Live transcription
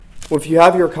Well, if you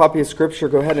have your copy of Scripture,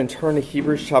 go ahead and turn to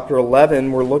Hebrews chapter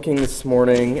 11. We're looking this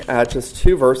morning at just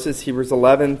two verses, Hebrews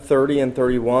 11, 30 and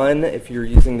 31. If you're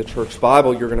using the church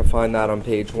Bible, you're going to find that on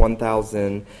page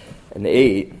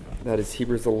 1008. That is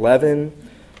Hebrews 11,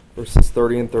 verses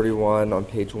 30 and 31 on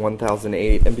page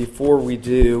 1008. And before we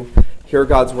do hear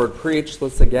God's word preached,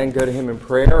 let's again go to him in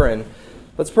prayer and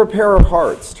let's prepare our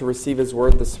hearts to receive his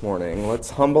word this morning.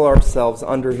 Let's humble ourselves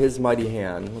under his mighty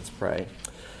hand. Let's pray.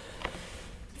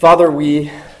 Father,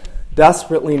 we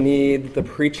desperately need the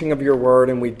preaching of your word,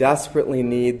 and we desperately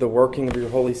need the working of your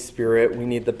Holy Spirit. We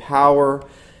need the power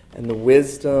and the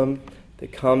wisdom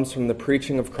that comes from the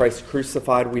preaching of Christ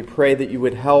crucified. We pray that you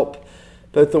would help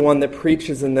both the one that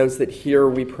preaches and those that hear.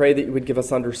 We pray that you would give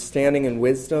us understanding and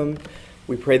wisdom.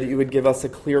 We pray that you would give us a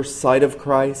clear sight of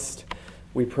Christ.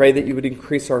 We pray that you would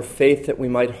increase our faith, that we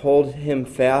might hold him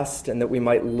fast and that we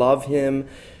might love him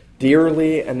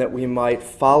dearly and that we might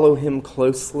follow him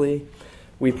closely.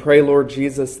 We pray, Lord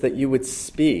Jesus, that you would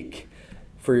speak,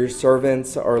 for your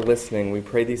servants are listening. We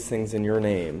pray these things in your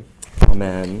name.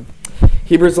 Amen.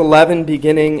 Hebrews 11,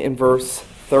 beginning in verse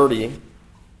 30.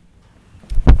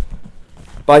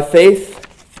 By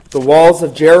faith, the walls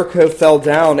of Jericho fell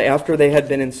down after they had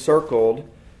been encircled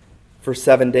for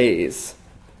 7 days.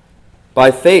 By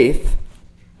faith,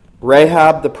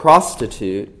 Rahab the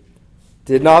prostitute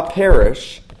did not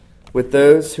perish with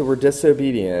those who were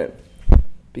disobedient,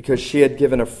 because she had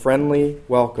given a friendly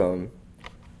welcome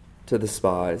to the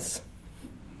spies.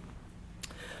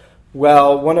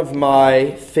 Well, one of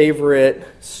my favorite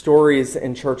stories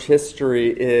in church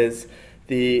history is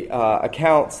the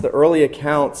early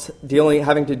accounts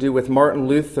having to do with Martin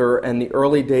Luther and the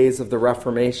early days of the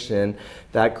Reformation,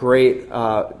 that great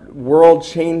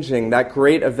world-changing, that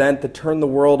great event that turned the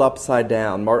world upside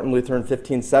down. Martin Luther in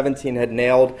 1517 had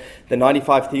nailed the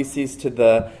 95 Theses to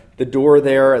the door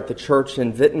there at the church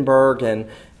in Wittenberg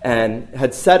and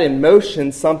had set in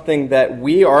motion something that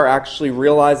we are actually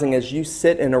realizing as you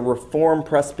sit in a Reformed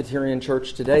Presbyterian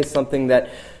church today, something that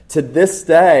to this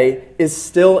day is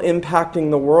still impacting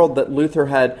the world, that Luther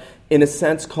had, in a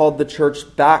sense, called the church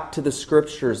back to the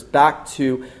Scriptures, back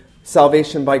to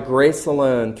salvation by grace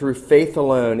alone, through faith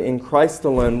alone, in Christ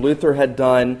alone. Luther had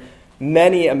done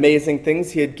many amazing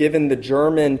things. He had given the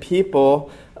German people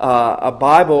a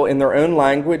Bible in their own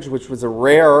language, which was a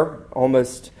rare,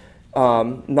 almost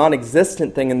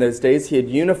non-existent thing in those days. He had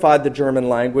unified the German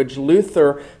language.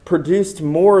 Luther produced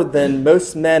more than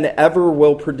most men ever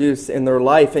will produce in their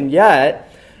life. And yet,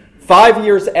 5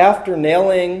 years after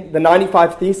nailing the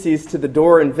 95 Theses to the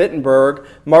door in Wittenberg,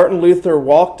 Martin Luther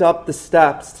walked up the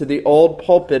steps to the old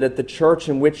pulpit at the church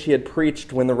in which he had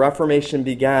preached when the Reformation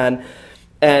began.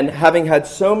 And having had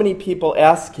so many people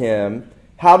ask him,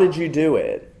 "How did you do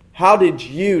it? How did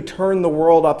you turn the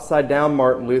world upside down,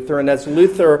 Martin Luther?" And as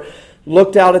Luther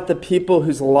looked out at the people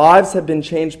whose lives had been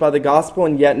changed by the gospel,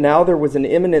 and yet now there was an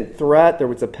imminent threat, there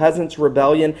was a peasants'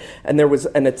 rebellion, and there was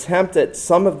an attempt at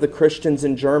some of the Christians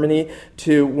in Germany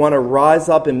to want to rise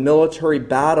up in military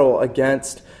battle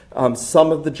against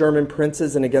some of the German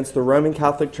princes and against the Roman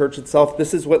Catholic Church itself.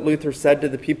 This is what Luther said to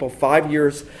the people 5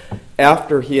 years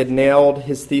after he had nailed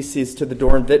his theses to the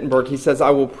door in Wittenberg. He says, "I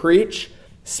will preach,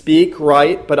 speak,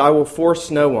 write, but I will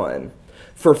force no one.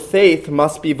 For faith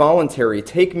must be voluntary.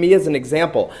 Take me as an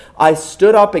example. I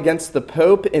stood up against the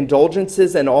Pope,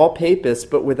 indulgences, and all papists,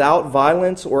 but without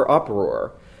violence or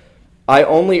uproar. I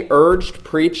only urged,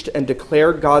 preached, and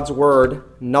declared God's word,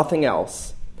 nothing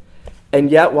else. And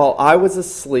yet while I was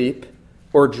asleep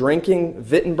or drinking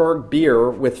Wittenberg beer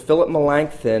with Philip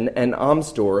Melanchthon and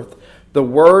Amsdorff, the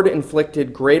word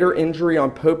inflicted greater injury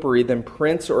on popery than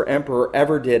prince or emperor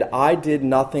ever did. I did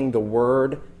nothing, the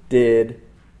word did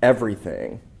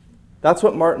everything." That's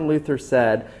what Martin Luther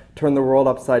said turned the world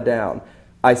upside down.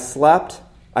 I slept,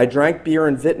 I drank beer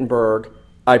in Wittenberg,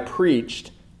 I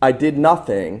preached, I did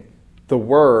nothing, the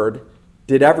word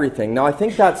did everything. Now I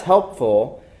think that's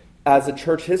helpful as a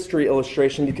church history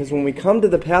illustration, because when we come to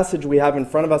the passage we have in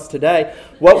front of us today,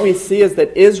 what we see is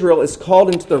that Israel is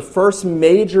called into their first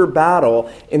major battle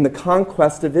in the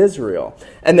conquest of Israel.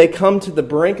 And they come to the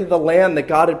brink of the land that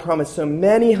God had promised so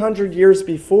many hundred years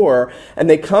before, and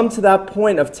they come to that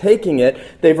point of taking it.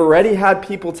 They've already had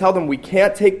people tell them, "We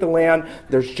can't take the land,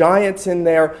 there's giants in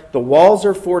there, the walls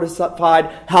are fortified,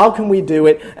 how can we do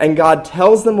it?" And God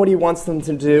tells them what he wants them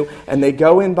to do, and they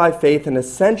go in by faith, and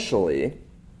essentially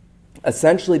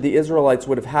the Israelites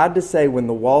would have had to say when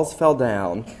the walls fell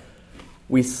down,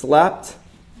 "We slept,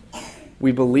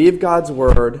 we believed God's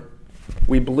word,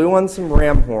 we blew on some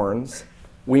ram horns,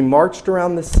 we marched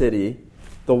around the city,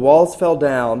 the walls fell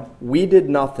down, we did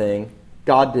nothing,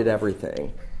 God did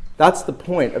everything." That's the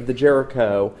point of the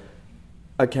Jericho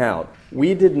account.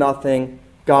 We did nothing,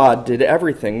 God did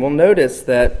everything. We'll notice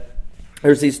that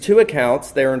there's these two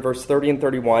accounts there in verse 30 and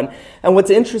 31. And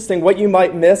what's interesting, what you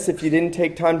might miss if you didn't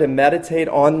take time to meditate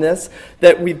on this,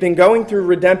 that we've been going through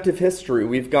redemptive history.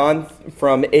 We've gone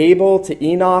from Abel to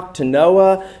Enoch to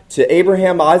Noah to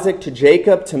Abraham, Isaac to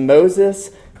Jacob to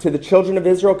Moses to the children of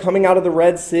Israel coming out of the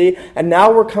Red Sea. And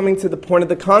now we're coming to the point of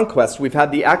the conquest. We've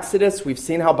had the Exodus. We've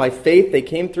seen how by faith they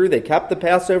came through. They kept the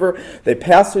Passover. They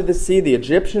passed through the sea. The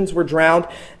Egyptians were drowned.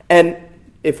 And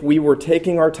if we were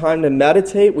taking our time to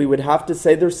meditate, we would have to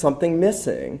say there's something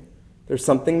missing. There's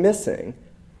something missing.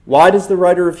 Why does the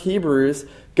writer of Hebrews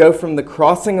go from the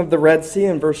crossing of the Red Sea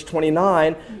in verse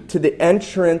 29 to the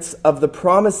entrance of the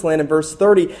Promised Land in verse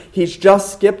 30? He's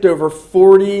just skipped over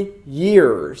 40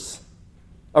 years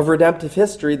of redemptive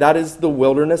history. That is the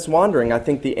wilderness wandering. I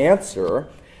think the answer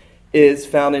is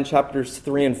found in chapters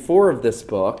 3 and 4 of this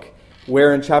book,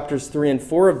 where in chapters 3 and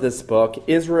 4 of this book,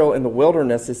 Israel in the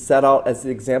wilderness is set out as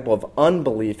the example of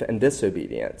unbelief and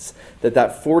disobedience.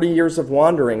 That 40 years of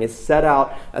wandering is set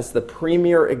out as the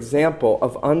premier example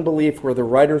of unbelief, where the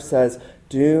writer says,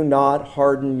 do not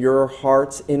harden your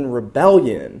hearts in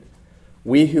rebellion.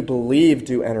 We who believe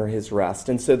do enter his rest.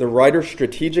 And so the writer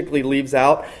strategically leaves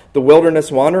out the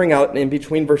wilderness wandering out in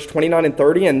between verse 29 and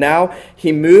 30. And now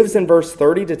he moves in verse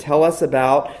 30 to tell us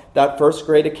about that first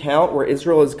great account where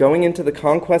Israel is going into the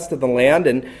conquest of the land.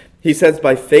 And he says,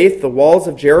 by faith, the walls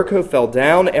of Jericho fell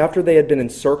down after they had been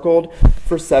encircled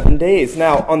for 7 days.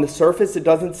 Now, on the surface, it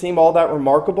doesn't seem all that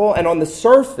remarkable. And on the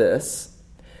surface,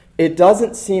 it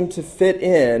doesn't seem to fit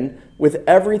in with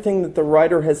everything that the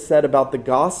writer has said about the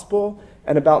gospel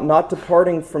and about not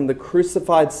departing from the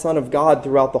crucified Son of God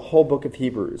throughout the whole book of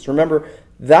Hebrews. Remember,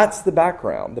 that's the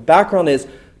background. The background is,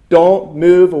 don't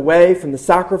move away from the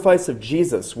sacrifice of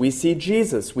Jesus. We see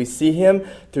Jesus. We see him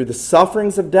through the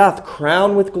sufferings of death,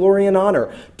 crowned with glory and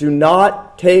honor. Do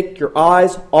not take your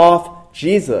eyes off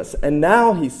Jesus. And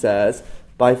now he says,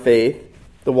 by faith,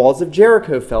 the walls of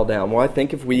Jericho fell down. Well, I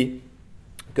think if we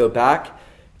go back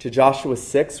to Joshua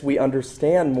 6, we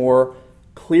understand more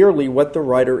clearly what the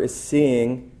writer is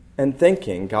seeing and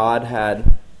thinking. God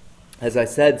had, as I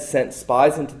said, sent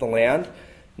spies into the land.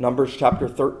 Numbers chapter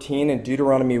 13 and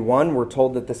Deuteronomy 1, we're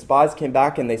told that the spies came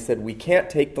back and they said, we can't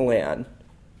take the land.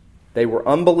 They were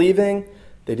unbelieving.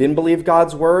 They didn't believe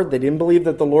God's word. They didn't believe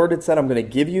that the Lord had said, I'm going to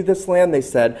give you this land. They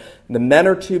said, the men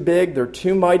are too big. They're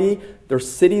too mighty. Their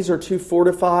cities are too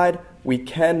fortified. We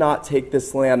cannot take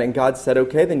this land. And God said,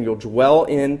 okay, then you'll dwell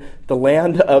in the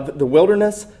land of the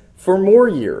wilderness for more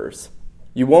years.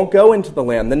 You won't go into the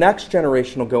land. The next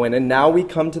generation will go in. And now we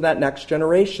come to that next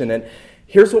generation. And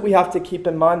here's what we have to keep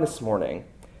in mind this morning.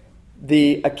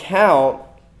 The account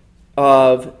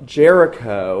of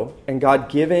Jericho and God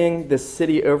giving this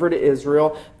city over to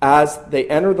Israel as they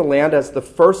enter the land, as the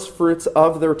first fruits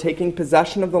of their taking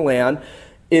possession of the land,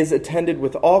 is attended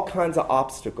with all kinds of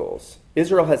obstacles.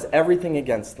 Israel has everything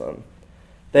against them.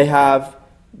 They have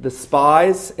the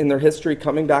spies in their history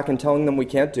coming back and telling them we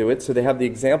can't do it. So they have the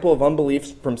example of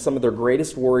unbelief from some of their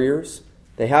greatest warriors.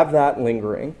 They have that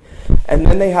lingering. And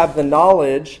then they have the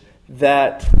knowledge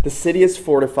that the city is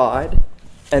fortified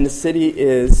and the city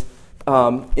is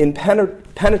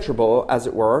impenetrable, as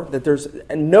it were, that there's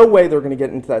no way they're going to get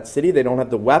into that city. They don't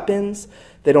have the weapons.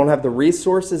 They don't have the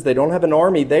resources. They don't have an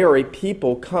army. They are a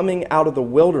people coming out of the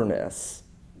wilderness.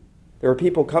 There are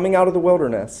people coming out of the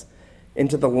wilderness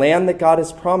into the land that God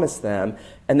has promised them,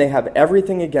 and they have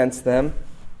everything against them.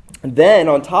 And then,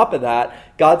 on top of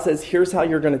that, God says, here's how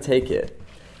you're going to take it.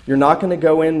 You're not going to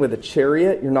go in with a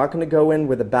chariot. You're not going to go in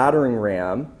with a battering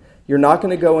ram. You're not going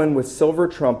to go in with silver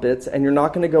trumpets, and you're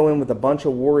not going to go in with a bunch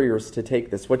of warriors to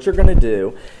take this. What you're going to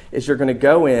do is you're going to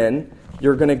go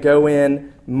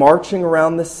in marching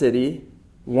around the city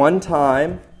one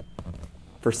time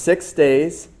for 6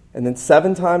 days, and then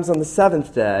 7 times on the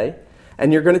 7th day.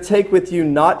 And you're going to take with you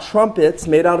not trumpets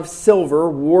made out of silver,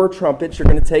 war trumpets. You're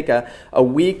going to take a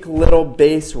weak little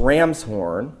bass ram's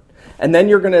horn. And then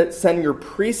you're going to send your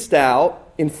priest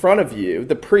out in front of you.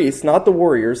 The priests, not the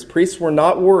warriors. Priests were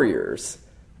not warriors.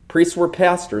 Priests were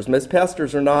pastors. Most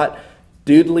pastors are not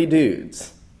doodly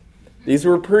dudes. These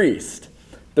were priests.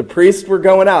 The priests were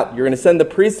going out. You're going to send the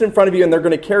priest in front of you, and they're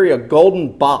going to carry a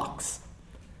golden box.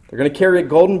 They're going to carry a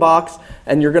golden box,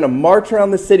 and you're going to march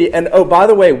around the city. And, oh, by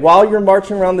the way, while you're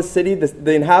marching around the city,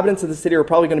 the inhabitants of the city are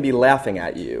probably going to be laughing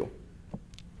at you.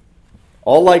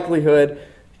 All likelihood,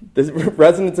 the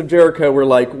residents of Jericho were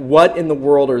like, what in the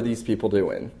world are these people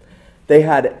doing? They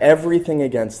had everything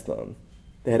against them.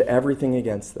 They had everything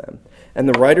against them. And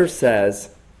the writer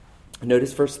says,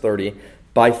 notice verse 30,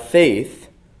 by faith,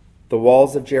 the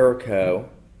walls of Jericho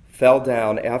fell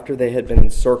down after they had been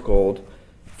encircled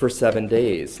for 7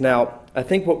 days. Now, I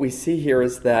think what we see here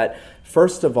is that,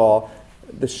 first of all,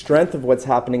 the strength of what's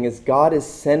happening is God is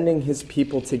sending his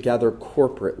people together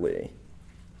corporately.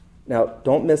 Now,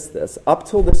 don't miss this. Up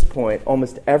till this point,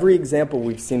 almost every example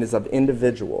we've seen is of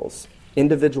individuals,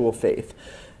 individual faith.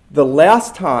 The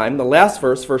last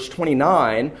verse, verse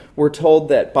 29, we're told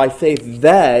that by faith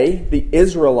they, the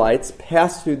Israelites,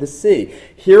 passed through the sea.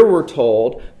 Here we're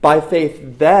told, by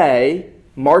faith they,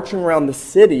 marching around the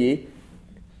city,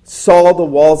 saw the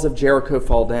walls of Jericho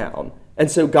fall down.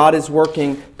 And so God is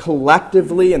working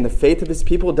collectively in the faith of his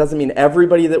people. It doesn't mean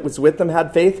everybody that was with them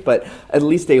had faith, but at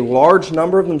least a large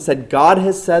number of them said, God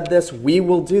has said this, we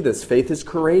will do this. Faith is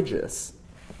courageous.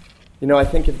 You know, I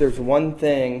think if there's one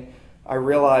thing I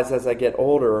realize as I get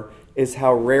older is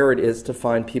how rare it is to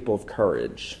find people of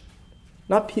courage.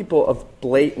 Not people of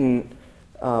blatant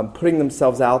putting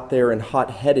themselves out there in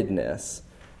hot-headedness,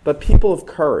 but people of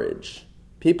courage.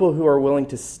 People who are willing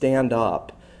to stand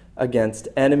up against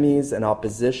enemies and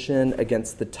opposition,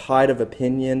 against the tide of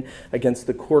opinion, against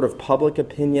the court of public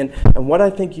opinion. And what I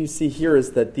think you see here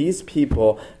is that these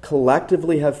people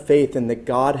collectively have faith in that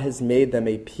God has made them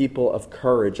a people of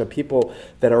courage, a people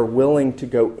that are willing to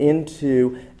go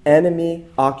into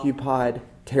enemy-occupied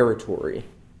territory.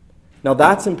 Now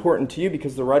that's important to you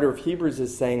because the writer of Hebrews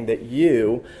is saying that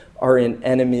you are in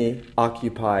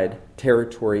enemy-occupied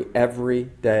territory every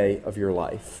day of your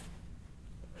life.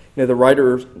 You know, the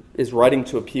writer is writing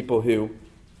to a people who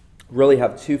really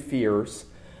have two fears.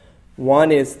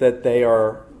 One is that they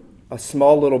are a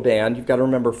small little band. You've got to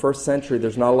remember, first century,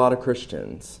 there's not a lot of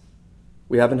Christians.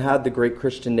 We haven't had the great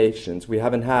Christian nations. We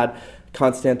haven't had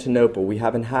Constantinople. We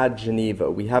haven't had Geneva.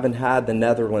 We haven't had the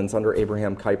Netherlands under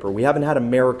Abraham Kuyper. We haven't had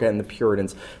America and the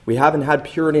Puritans. We haven't had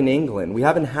Puritan England. We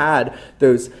haven't had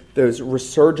those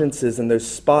resurgences and those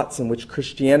spots in which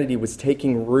Christianity was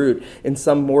taking root in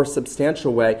some more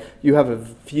substantial way. You have a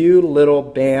few little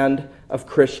band of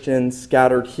Christians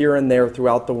scattered here and there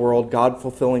throughout the world, God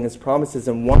fulfilling his promises.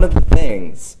 And one of the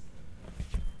things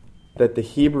that the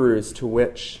Hebrews to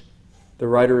which the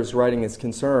writer is writing his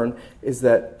concern is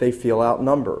that they feel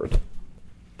outnumbered.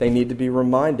 They need to be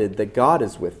reminded that God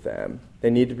is with them.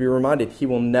 They need to be reminded he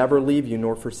will never leave you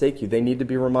nor forsake you. They need to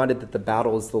be reminded that the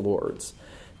battle is the Lord's.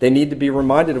 They need to be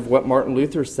reminded of what Martin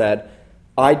Luther said,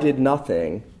 I did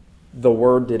nothing, the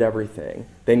Word did everything.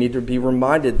 They need to be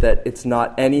reminded that it's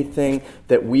not anything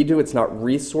that we do, it's not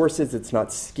resources, it's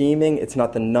not scheming, it's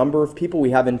not the number of people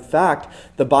we have. In fact,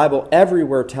 the Bible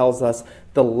everywhere tells us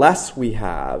the less we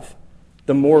have,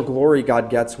 the more glory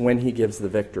God gets when he gives the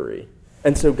victory.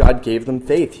 And so God gave them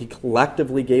faith. He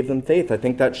collectively gave them faith. I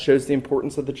think that shows the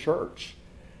importance of the church.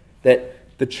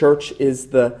 That the church is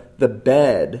the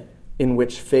bed in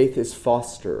which faith is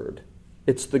fostered.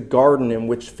 It's the garden in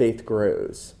which faith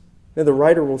grows. Now, the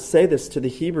writer will say this to the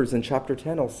Hebrews in chapter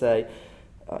 10. He'll say,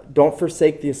 don't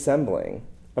forsake the assembling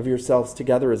of yourselves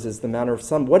together as is the manner of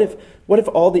some. What if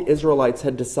all the Israelites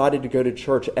had decided to go to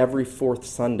church every fourth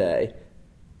Sunday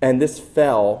and this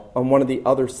fell on one of the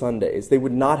other Sundays? They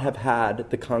would not have had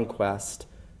the conquest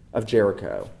of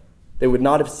Jericho. They would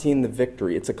not have seen the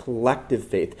victory. It's a collective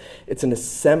faith. It's an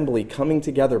assembly coming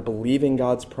together, believing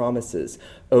God's promises,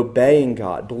 obeying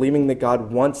God, believing that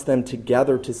God wants them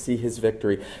together to see his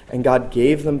victory. And God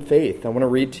gave them faith. I want to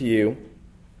read to you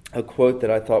a quote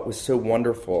that I thought was so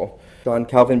wonderful. John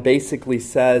Calvin basically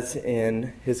says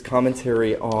in his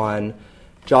commentary on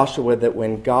Joshua that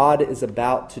when God is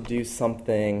about to do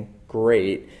something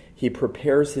great, he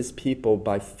prepares his people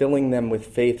by filling them with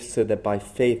faith so that by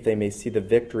faith they may see the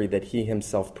victory that he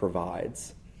himself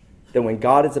provides. That when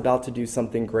God is about to do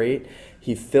something great,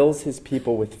 he fills his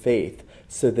people with faith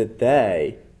so that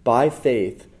they, by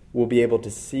faith, will be able to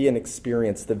see and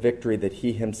experience the victory that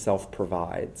he himself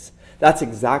provides. That's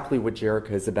exactly what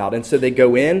Jericho is about. And so they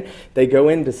go in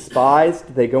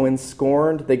despised, they go in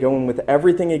scorned, they go in with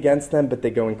everything against them, but they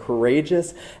go in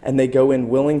courageous, and they go in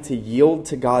willing to yield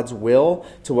to God's will,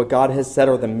 to what God has said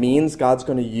are the means God's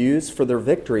going to use for their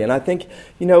victory. And I think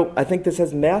this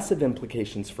has massive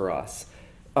implications for us.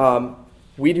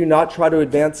 We do not try to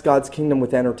advance God's kingdom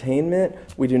with entertainment.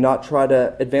 We do not try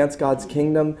to advance God's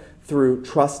kingdom through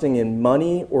trusting in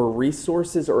money or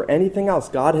resources or anything else.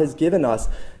 God has given us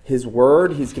his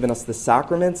word. He's given us the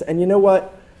sacraments. And you know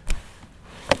what?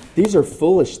 These are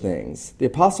foolish things. The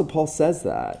Apostle Paul says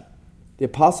that. The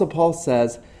Apostle Paul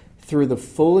says, through the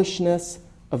foolishness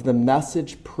of the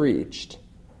message preached,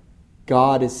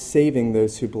 God is saving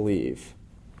those who believe.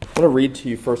 I want to read to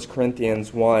you 1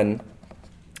 Corinthians 1,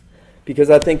 because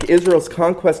I think Israel's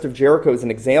conquest of Jericho is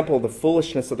an example of the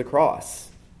foolishness of the cross.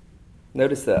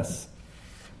 Notice this.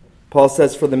 Paul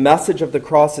says, "For the message of the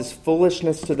cross is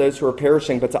foolishness to those who are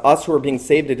perishing, but to us who are being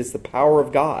saved it is the power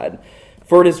of God.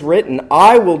 For it is written,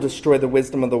 I will destroy the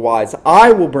wisdom of the wise.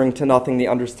 I will bring to nothing the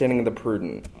understanding of the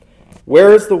prudent.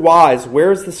 Where is the wise?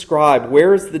 Where is the scribe?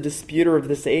 Where is the disputer of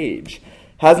this age?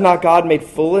 Has not God made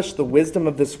foolish the wisdom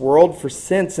of this world? For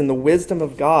since in the wisdom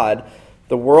of God,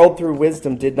 the world through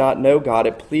wisdom did not know God,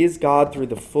 it pleased God through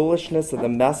the foolishness of the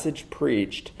message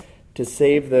preached to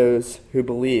save those who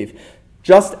believe."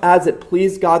 Just as it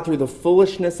pleased God through the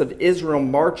foolishness of Israel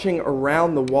marching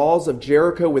around the walls of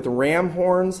Jericho with ram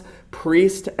horns,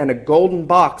 priest, and a golden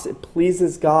box, it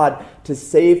pleases God to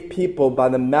save people by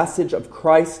the message of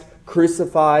Christ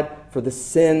crucified for the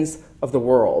sins of the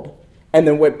world. And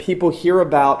then when people hear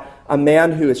about a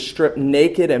man who is stripped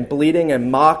naked and bleeding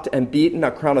and mocked and beaten,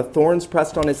 a crown of thorns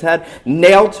pressed on his head,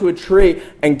 nailed to a tree,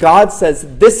 and God says,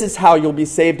 "This is how you'll be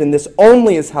saved, and this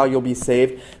only is how you'll be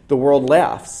saved," the world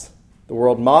laughs. The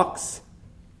world mocks.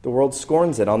 The world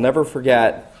scorns it. I'll never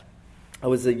forget, I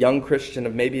was a young Christian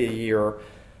of maybe a year,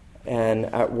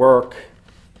 and at work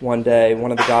one day,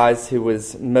 one of the guys who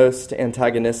was most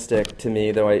antagonistic to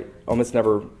me, though I almost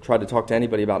never tried to talk to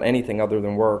anybody about anything other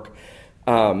than work,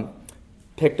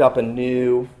 picked up a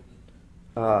new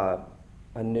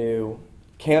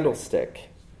candlestick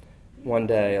one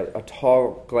day, a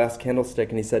tall glass candlestick,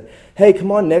 and he said, "Hey,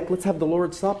 come on, Nick, let's have the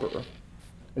Lord's Supper."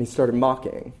 And he started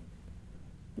mocking.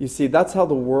 You see, that's how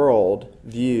the world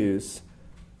views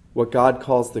what God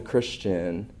calls the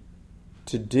Christian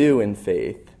to do in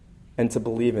faith and to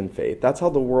believe in faith. That's how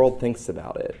the world thinks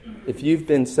about it. If you've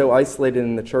been so isolated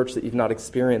in the church that you've not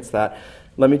experienced that,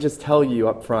 let me just tell you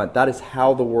up front, that is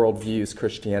how the world views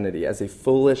Christianity, as a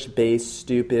foolish, base,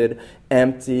 stupid,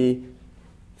 empty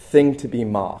thing to be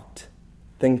mocked.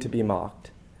 Thing to be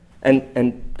mocked.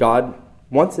 And God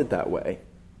wants it that way.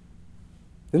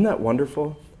 Isn't that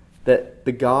wonderful? That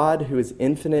the God who is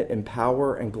infinite in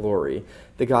power and glory,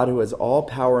 the God who has all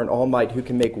power and all might, who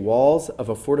can make walls of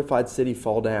a fortified city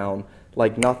fall down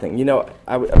like nothing. You know,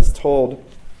 I was told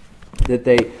that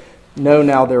they know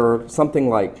now there are something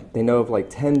like, they know of like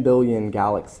 10 billion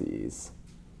galaxies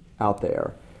out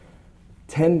there.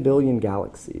 10 billion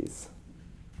galaxies.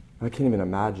 I can't even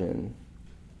imagine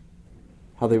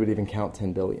how they would even count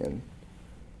 10 billion.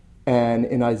 And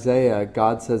in Isaiah,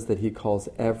 God says that he calls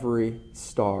every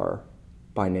star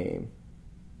by name.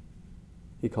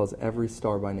 He calls every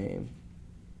star by name.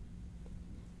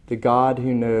 The God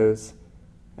who knows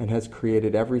and has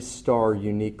created every star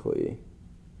uniquely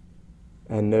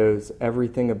and knows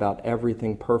everything about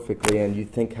everything perfectly, and you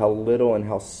think how little and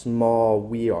how small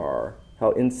we are,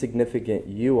 how insignificant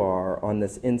you are on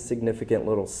this insignificant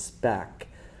little speck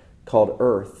called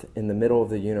Earth in the middle of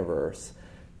the universe.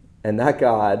 And that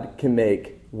God can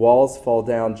make walls fall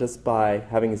down just by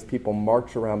having his people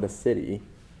march around a city.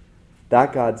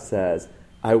 That God says,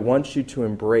 I want you to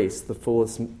embrace the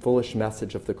foolish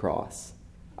message of the cross.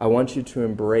 I want you to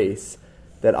embrace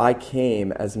that I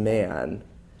came as man,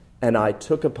 and I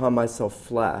took upon myself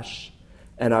flesh,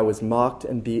 and I was mocked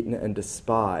and beaten and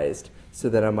despised, so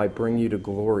that I might bring you to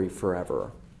glory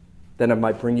forever. That I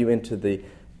might bring you into the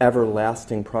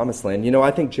everlasting promised land. You know, I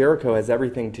think Jericho has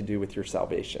everything to do with your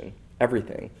salvation.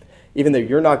 Everything. Even though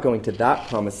you're not going to that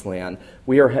promised land,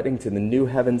 we are heading to the new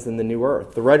heavens and the new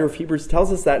earth. The writer of Hebrews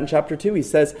tells us that in chapter 2. He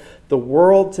says, the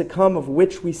world to come of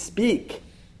which we speak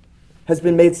has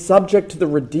been made subject to the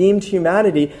redeemed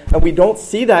humanity, and we don't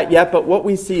see that yet, but what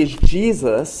we see is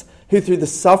Jesus, who through the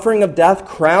suffering of death,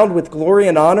 crowned with glory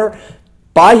and honor,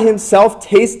 by himself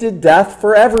tasted death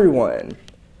for everyone.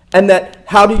 And that,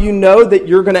 how do you know that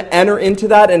you're going to enter into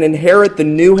that and inherit the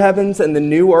new heavens and the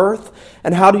new earth?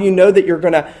 And how do you know that you're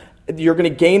going to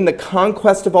gain the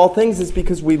conquest of all things? Is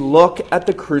because we look at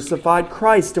the crucified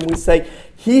Christ and we say,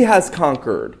 he has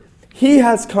conquered. He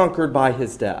has conquered by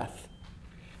his death.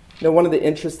 You know, one of the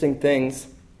interesting things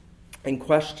and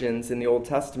questions in the Old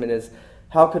Testament is,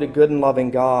 how could a good and loving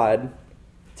God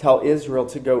tell Israel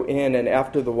to go in and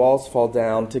after the walls fall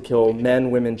down to kill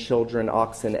men, women, children,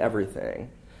 oxen, everything?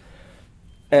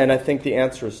 And I think the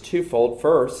answer is twofold.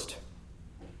 First,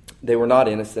 they were not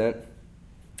innocent.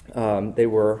 They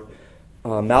were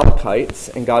Amalekites,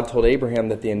 and God told Abraham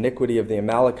that the iniquity of the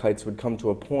Amalekites would come to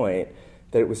a point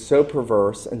that it was so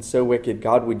perverse and so wicked,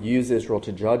 God would use Israel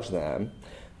to judge them.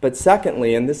 But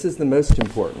secondly, and this is the most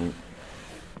important,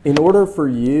 in order for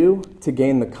you to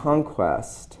gain the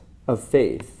conquest of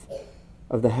faith,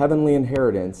 of the heavenly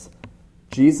inheritance,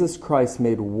 Jesus Christ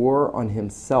made war on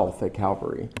himself at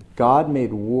Calvary. God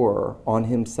made war on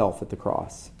himself at the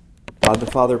cross. God the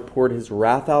Father poured his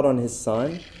wrath out on his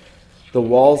Son. The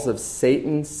walls of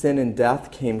Satan, sin, and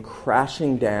death came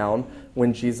crashing down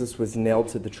when Jesus was nailed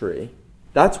to the tree.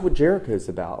 That's what Jericho's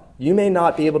about. You may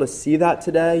not be able to see that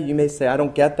today. You may say, I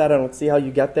don't get that. I don't see how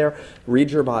you get there.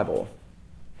 Read your Bible,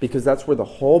 because that's where the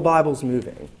whole Bible's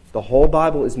moving. The whole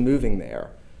Bible is moving there.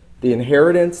 The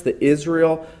inheritance that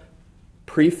Israel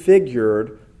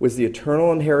prefigured was the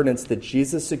eternal inheritance that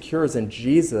Jesus secures, and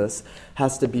Jesus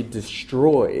has to be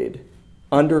destroyed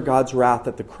under God's wrath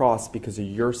at the cross because of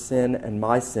your sin and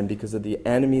my sin, because of the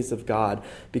enemies of God,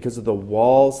 because of the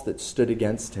walls that stood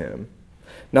against him.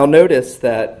 Now notice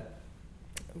that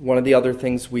one of the other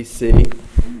things we see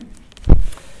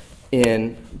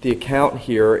in the account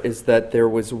here is that there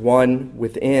was one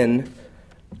within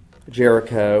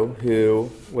Jericho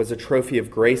who was a trophy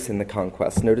of grace in the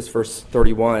conquest. Notice verse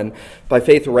 31. By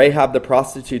faith, Rahab the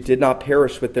prostitute did not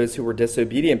perish with those who were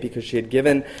disobedient because she had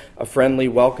given a friendly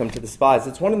welcome to the spies.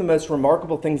 It's one of the most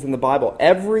remarkable things in the Bible.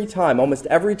 Almost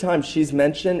every time she's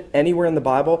mentioned anywhere in the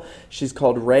Bible, she's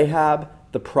called Rahab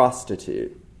the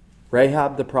prostitute.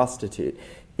 Rahab the prostitute.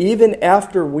 Even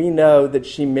after we know that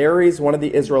she marries one of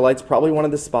the Israelites, probably one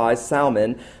of the spies,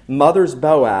 Salmon, mothers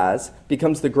Boaz,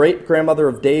 becomes the great-grandmother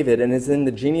of David, and is in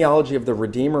the genealogy of the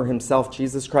Redeemer himself,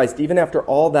 Jesus Christ. Even after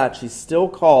all that, she's still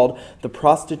called the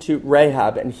prostitute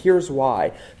Rahab, and here's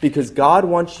why. Because God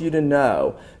wants you to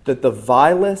know that the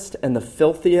vilest and the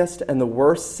filthiest and the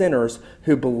worst sinners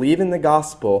who believe in the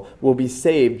gospel will be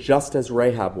saved just as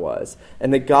Rahab was.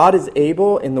 And that God is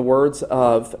able, in the words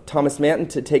of Thomas Manton,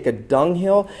 to take a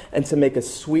dunghill and to make a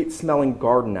sweet-smelling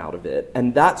garden out of it.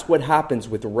 And that's what happens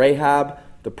with Rahab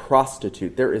the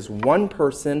prostitute. There is one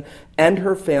person and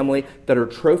her family that are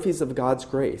trophies of God's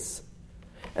grace.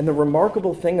 And the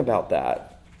remarkable thing about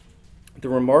that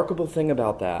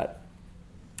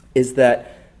is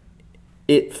that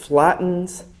it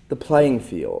flattens the playing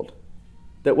field.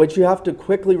 That what you have to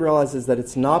quickly realize is that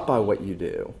it's not by what you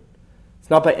do. It's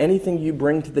not by anything you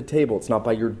bring to the table. It's not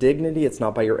by your dignity. It's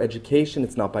not by your education.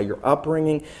 It's not by your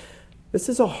upbringing. This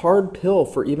is a hard pill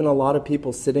for even a lot of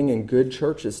people sitting in good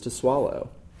churches to swallow.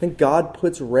 I think God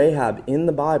puts Rahab in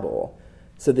the Bible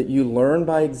so that you learn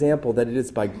by example that it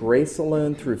is by grace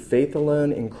alone, through faith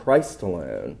alone, in Christ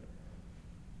alone,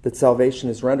 that salvation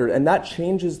is rendered. And that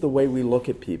changes the way we look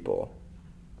at people.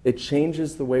 It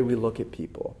changes the way we look at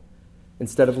people.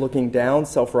 Instead of looking down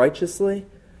self-righteously,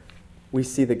 we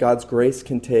see that God's grace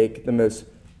can take the most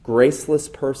graceless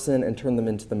person and turn them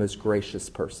into the most gracious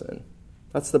person.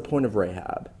 That's the point of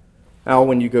Rahab. Now,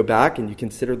 when you go back and you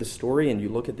consider the story and you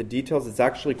look at the details, it's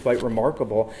actually quite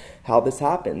remarkable how this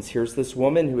happens. Here's this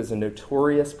woman who is a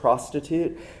notorious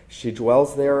prostitute. She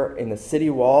dwells there in the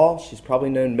city wall. She's probably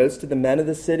known most of the men of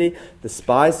the city. The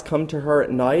spies come to her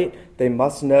at night. They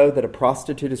must know that a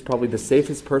prostitute is probably the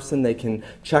safest person they can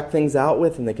check things out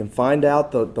with, and they can find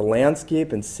out the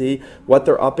landscape and see what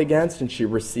they're up against, and she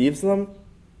receives them.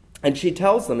 And she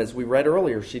tells them, as we read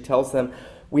earlier, she tells them,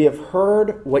 we have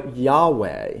heard what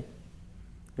Yahweh...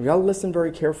 You've got to listen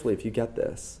very carefully if you get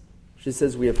this. She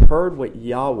says, we have heard what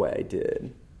Yahweh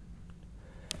did.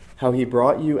 How he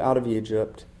brought you out of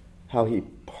Egypt. How he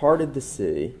parted the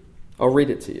sea. I'll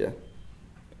read it to you.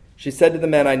 She said to the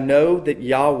men, I know that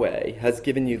Yahweh has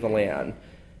given you the land.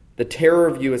 The terror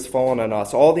of you has fallen on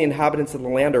us. All the inhabitants of the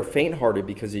land are faint-hearted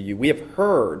because of you. We have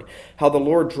heard how the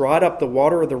Lord dried up the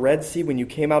water of the Red Sea when you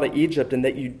came out of Egypt,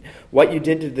 and what you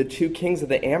did to the 2 kings of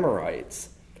the Amorites.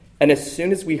 And as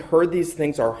soon as we heard these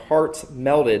things, our hearts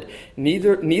melted.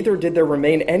 Neither did there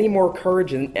remain any more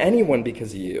courage in anyone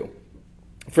because of you.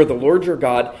 For the Lord your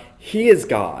God, he is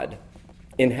God,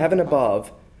 in heaven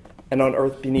above and on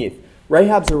earth beneath.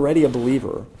 Rahab's already a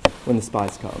believer when the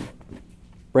spies come.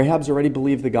 Rahab's already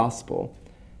believed the gospel.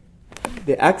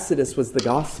 The Exodus was the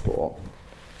gospel.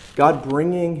 God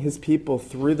bringing his people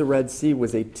through the Red Sea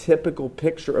was a typical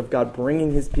picture of God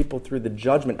bringing his people through the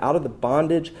judgment, out of the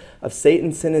bondage of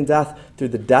Satan, sin, and death, through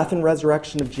the death and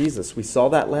resurrection of Jesus. We saw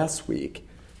that last week.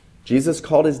 Jesus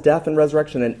called his death and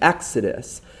resurrection an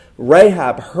Exodus.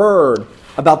 Rahab heard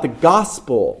about the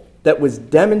gospel that was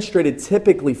demonstrated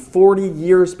typically 40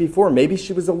 years before. Maybe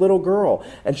she was a little girl,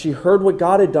 and she heard what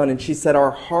God had done, and she said, our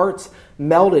hearts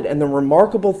melted. And the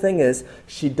remarkable thing is,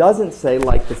 she doesn't say,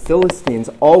 like the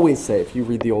Philistines always say, if you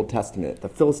read the Old Testament, the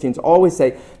Philistines always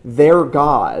say, their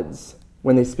gods,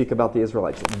 when they speak about the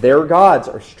Israelites. Their gods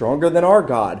are stronger than our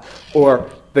God, or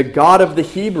the God of the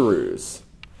Hebrews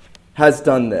has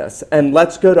done this, and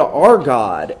let's go to our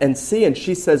God and see. And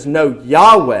she says, no,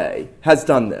 Yahweh has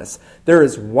done this. There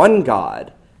is one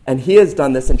God, and he has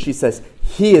done this, and she says,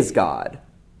 he is God.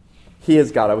 He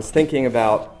is God. I was thinking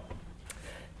about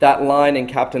that line in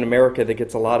Captain America that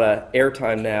gets a lot of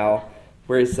airtime now,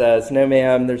 where he says, no,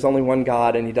 ma'am, there's only one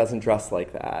God, and he doesn't dress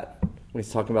like that, when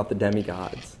he's talking about the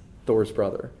demigods, Thor's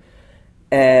brother.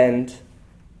 And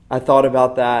I thought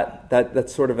about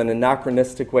that's sort of an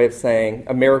anachronistic way of saying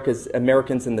Americans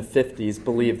in the 50s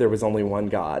believed there was only one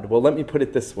God. Well, let me put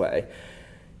it this way.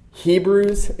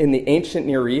 Hebrews in the ancient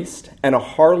Near East and a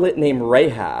harlot named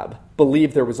Rahab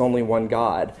believed there was only one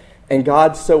God. And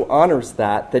God so honors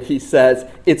that he says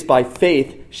it's by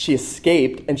faith she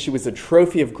escaped, and she was a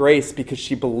trophy of grace because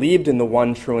she believed in the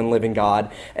one true and living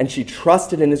God, and she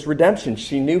trusted in his redemption.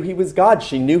 She knew he was God.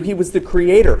 She knew he was the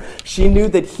creator. She knew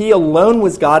that he alone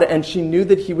was God, and she knew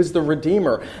that he was the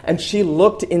redeemer. And she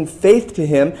looked in faith to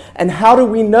him. And how do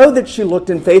we know that she looked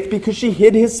in faith? Because she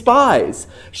hid his spies.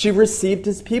 She received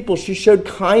his people. She showed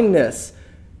kindness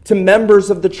to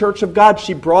members of the church of God.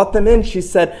 She brought them in. She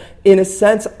said, in a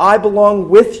sense, I belong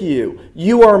with you.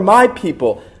 You are my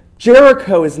people.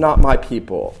 Jericho is not my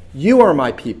people. You are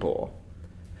my people.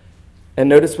 And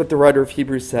notice what the writer of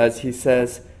Hebrews says. He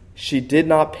says, she did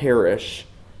not perish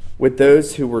with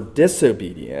those who were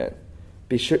disobedient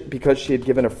because she had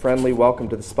given a friendly welcome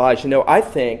to the spies. You know, I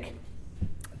think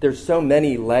there's so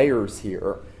many layers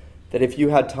here that if you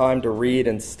had time to read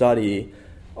and study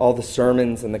all the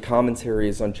sermons and the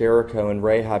commentaries on Jericho and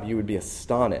Rahab, you would be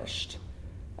astonished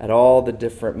at all the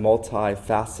different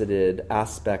multifaceted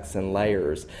aspects and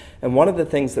layers. And one of the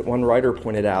things that one writer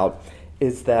pointed out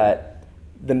is that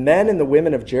the men and the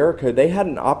women of Jericho, they had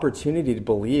an opportunity to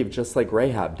believe just like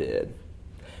Rahab did.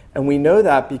 And we know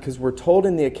that because we're told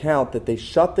in the account that they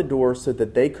shut the door so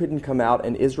that they couldn't come out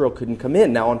and Israel couldn't come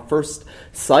in. Now, on first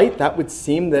sight, that would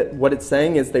seem that what it's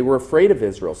saying is they were afraid of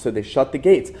Israel, so they shut the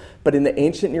gates. But in the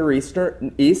ancient Near East,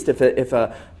 if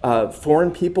a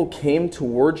foreign people came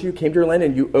towards you, came to your land,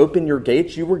 and you opened your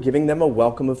gates, you were giving them a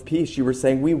welcome of peace. You were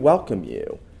saying, we welcome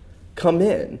you. Come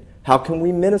in. How can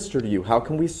we minister to you? How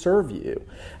can we serve you?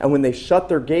 And when they shut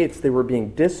their gates, they were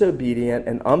being disobedient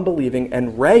and unbelieving,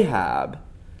 and Rahab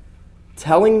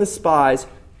telling the spies,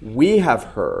 we have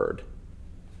heard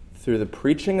through the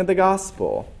preaching of the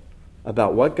gospel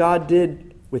about what God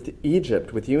did with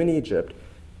Egypt, with you in Egypt.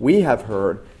 We have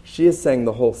heard. She is saying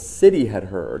the whole city had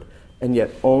heard, and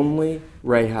yet only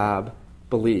Rahab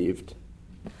believed.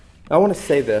 I want to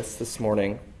say this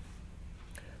morning.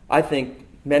 I think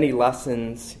many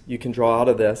lessons you can draw out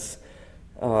of this.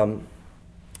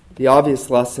 The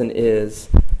obvious lesson is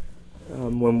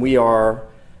when we are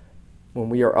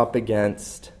up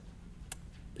against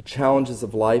the challenges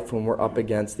of life, when we're up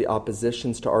against the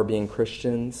oppositions to our being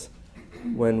Christians,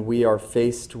 when we are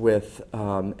faced with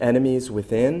enemies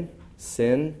within,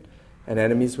 sin, and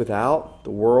enemies without,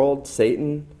 the world,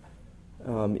 Satan,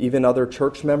 even other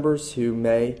church members who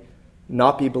may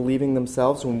not be believing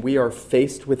themselves, when we are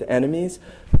faced with enemies,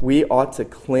 we ought to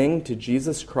cling to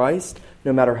Jesus Christ,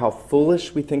 no matter how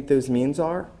foolish we think those means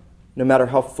are. No matter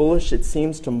how foolish it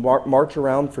seems to march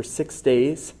around for 6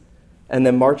 days and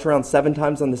then march around 7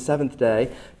 times on the 7th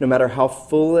day, no matter how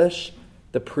foolish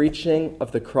the preaching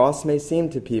of the cross may seem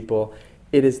to people,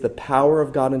 it is the power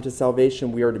of God unto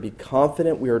salvation. We are to be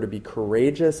confident. We are to be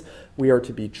courageous. We are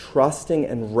to be trusting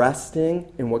and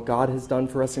resting in what God has done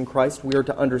for us in Christ. We are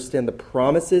to understand the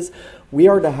promises. We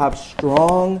are to have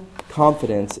strong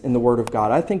confidence in the Word of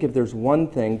God. I think if there's one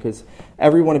thing, because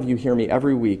every one of you hear me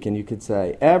every week, and you could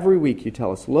say, every week you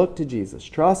tell us, look to Jesus,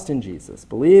 trust in Jesus,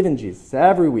 believe in Jesus,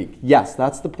 every week. Yes,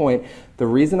 that's the point. The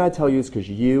reason I tell you is because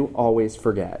you always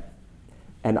forget,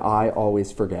 and I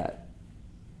always forget.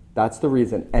 That's the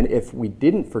reason. And if we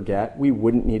didn't forget, we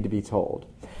wouldn't need to be told.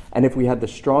 And if we had the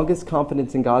strongest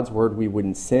confidence in God's Word, we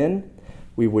wouldn't sin,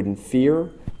 we wouldn't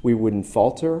fear, we wouldn't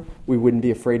falter, we wouldn't be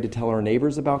afraid to tell our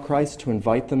neighbors about Christ, to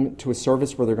invite them to a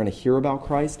service where they're going to hear about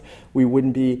Christ. We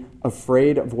wouldn't be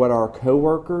afraid of what our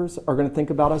coworkers are going to think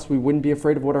about us. We wouldn't be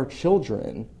afraid of what our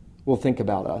children will think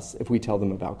about us if we tell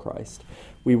them about Christ.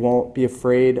 We won't be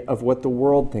afraid of what the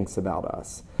world thinks about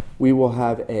us. We will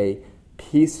have a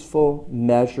peaceful,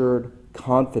 measured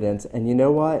confidence. And you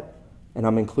know what? And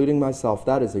I'm including myself,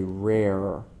 that is a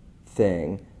rare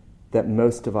thing that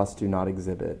most of us do not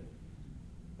exhibit.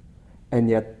 And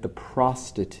yet the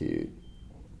prostitute,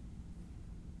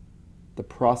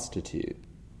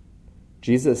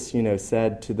 Jesus,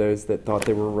 said to those that thought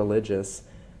they were religious,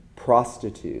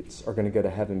 prostitutes are going to go to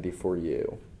heaven before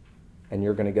you, and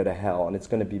you're going to go to hell, and it's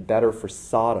going to be better for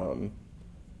Sodom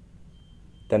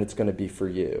than it's going to be for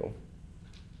you.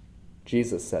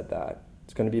 Jesus said that.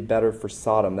 It's going to be better for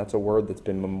Sodom. That's a word that's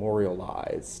been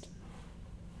memorialized.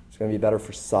 It's going to be better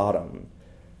for Sodom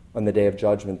on the day of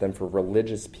judgment than for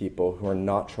religious people who are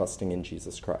not trusting in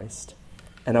Jesus Christ.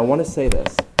 And I want to say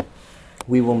this.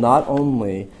 We will not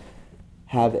only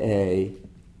have a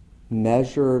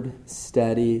measured,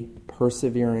 steady,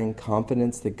 persevering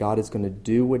confidence that God is going to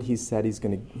do what he said he's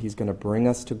going to bring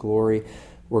us to glory.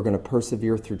 We're going to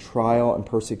persevere through trial and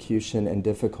persecution and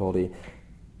difficulty.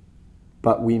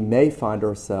 But we may find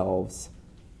ourselves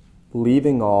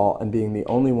leaving all and being the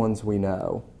only ones we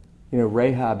know. You know,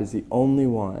 Rahab is the only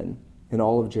one in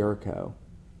all of Jericho.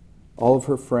 All of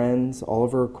her friends, all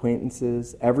of her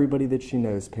acquaintances, everybody that she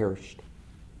knows perished.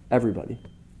 Everybody.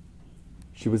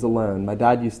 She was alone. My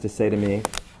dad used to say to me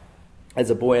as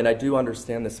a boy, and I do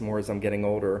understand this more as I'm getting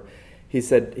older, he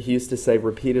used to say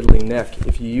repeatedly, Nick,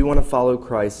 if you want to follow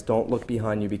Christ, don't look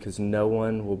behind you because no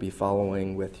one will be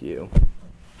following with you.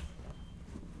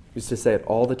 He used to say it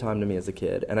all the time to me as a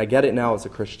kid, and I get it now as a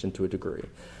Christian to a degree.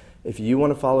 If you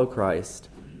want to follow Christ,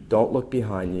 don't look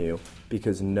behind you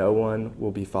because no one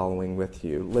will be following with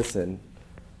you. Listen,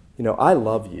 you know, I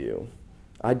love you.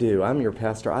 I do. I'm your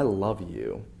pastor. I love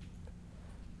you.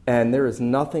 And there is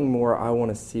nothing more I want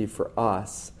to see for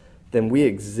us than we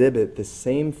exhibit the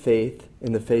same faith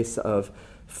in the face of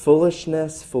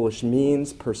foolishness, foolish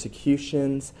means,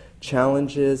 persecutions,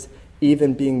 challenges,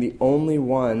 even being the only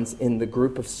ones in the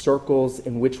group of circles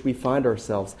in which we find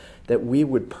ourselves, that we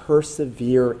would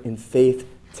persevere in faith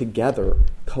together,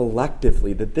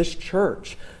 collectively, that this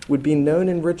church would be known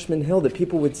in Richmond Hill, that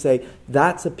people would say,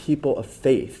 that's a people of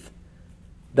faith.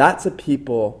 That's a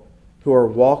people who are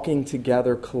walking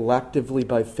together collectively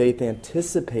by faith,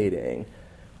 anticipating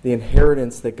the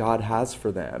inheritance that God has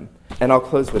for them. And I'll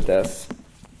close with this.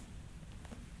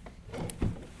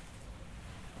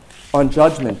 On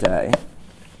Judgment Day,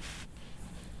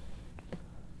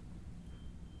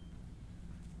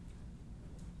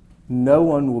 no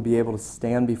one will be able to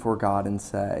stand before God and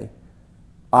say,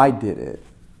 I did it.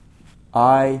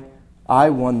 I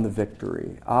won the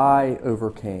victory. I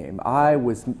overcame. I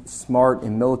was smart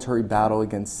in military battle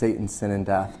against Satan, sin, and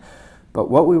death. But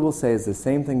what we will say is the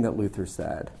same thing that Luther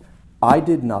said. I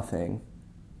did nothing.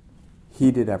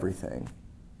 He did everything.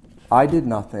 I did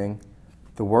nothing.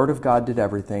 The Word of God did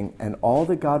everything. And all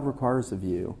that God requires of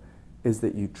you is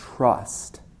that you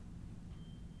trust.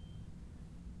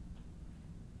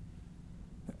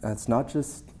 It's not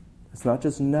just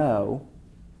no.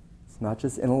 It's not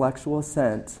just intellectual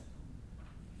assent.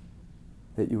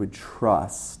 That you would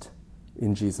trust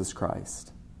in Jesus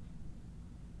Christ.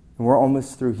 And we're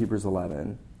almost through Hebrews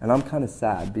 11. And I'm kind of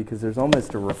sad because there's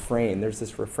almost a refrain. There's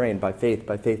this refrain, by faith,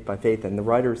 by faith, by faith. And the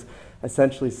writer's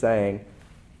essentially saying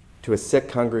to a sick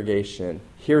congregation,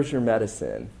 here's your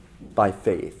medicine, by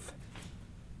faith,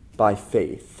 by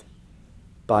faith,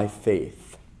 by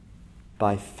faith,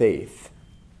 by faith,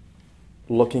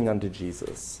 looking unto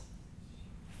Jesus.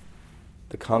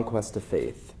 The conquest of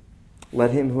faith.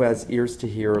 Let him who has ears to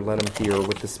hear, let him hear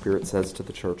what the Spirit says to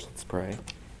the church. Let's pray.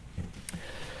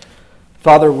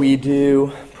 Father, we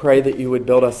do pray that you would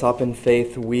build us up in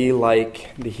faith. We,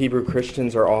 like the Hebrew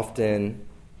Christians, are often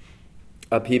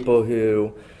a people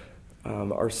who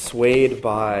are swayed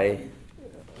by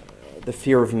the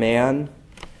fear of man,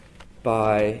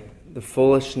 by the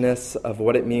foolishness of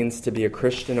what it means to be a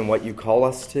Christian and what you call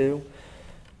us to,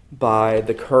 by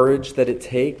the courage that it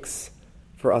takes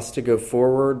for us to go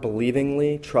forward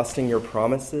believingly, trusting your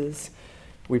promises.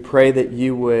 We pray that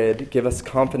you would give us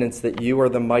confidence that you are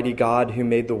the mighty God who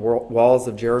made the walls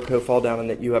of Jericho fall down, and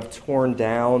that you have torn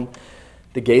down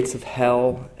the gates of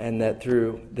hell, and that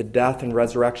through the death and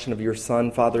resurrection of your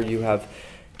Son, Father, you have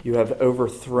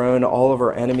overthrown all of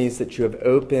our enemies, that you have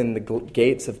opened the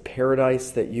gates of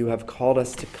paradise, that you have called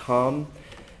us to come,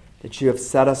 that you have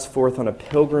set us forth on a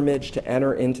pilgrimage to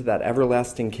enter into that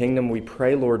everlasting kingdom. We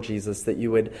pray, Lord Jesus, that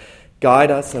you would guide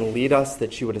us and lead us,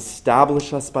 that you would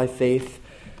establish us by faith,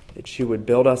 that you would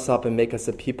build us up and make us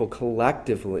a people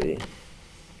collectively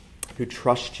who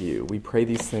trust you. We pray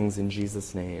these things in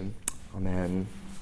Jesus' name. Amen.